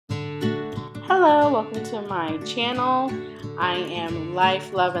Hello, welcome to my channel. I am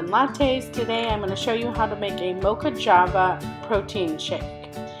Life, Love, and Lattes. Today I'm going to show you how to make a Mocha Java Protein Shake.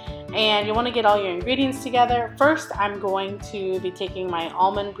 And you want to get all your ingredients together. First, I'm going to be taking my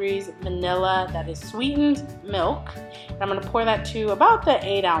Almond Breeze Vanilla, that is sweetened milk. And I'm going to pour that to about the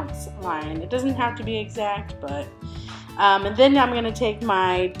 8-ounce line. It doesn't have to be exact, but... and then I'm going to take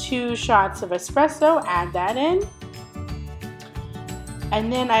my 2 shots of espresso, add that in. And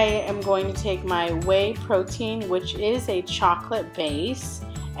then I am going to take my Whey Protein, which is a chocolate base,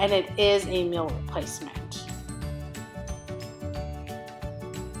 and it is a meal replacement.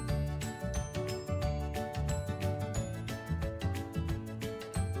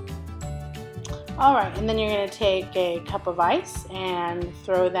 Alright, and then you're going to take a cup of ice and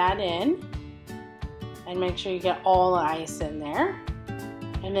throw that in. And make sure you get all the ice in there.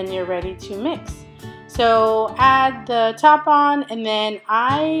 And then you're ready to mix. So add the top on, and then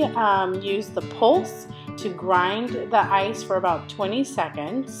I use the pulse to grind the ice for about 20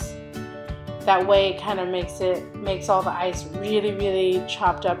 seconds. That way it kind of makes all the ice really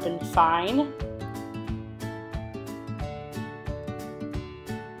chopped up and fine.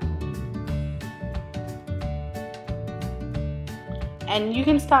 And you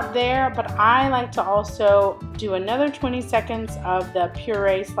can stop there, but I like to also do another 20 seconds of the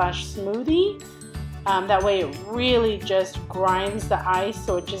puree / smoothie. That way it really just grinds the ice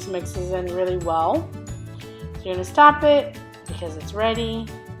so it just mixes in really well. So you're going to stop it because it's ready,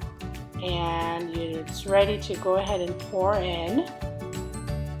 and it's ready to go ahead and pour in.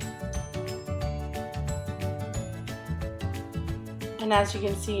 And as you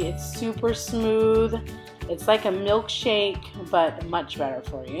can see, it's super smooth. It's like a milkshake, but much better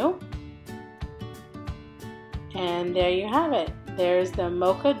for you. And there you have it. There's the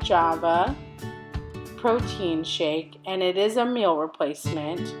Mocha Java Protein Shake, and it is a meal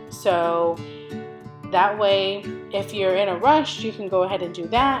replacement. So that way, if you're in a rush, you can go ahead and do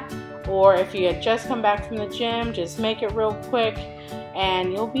that. Or if you had just come back from the gym, just make it real quick,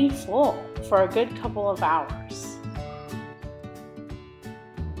 and you'll be full for a good couple of hours.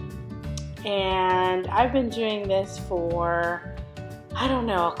 And I've been doing this for, I don't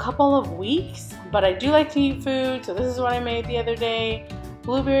know, a couple of weeks, but I do like to eat food, so this is what I made the other day.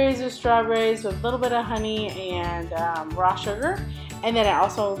 Blueberries or strawberries with a little bit of honey and raw sugar. And then I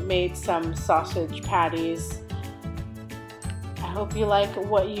also made some sausage patties. I hope you like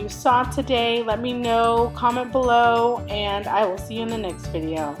what you saw today. Let me know, comment below, and I will see you in the next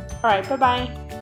video. Alright, bye-bye.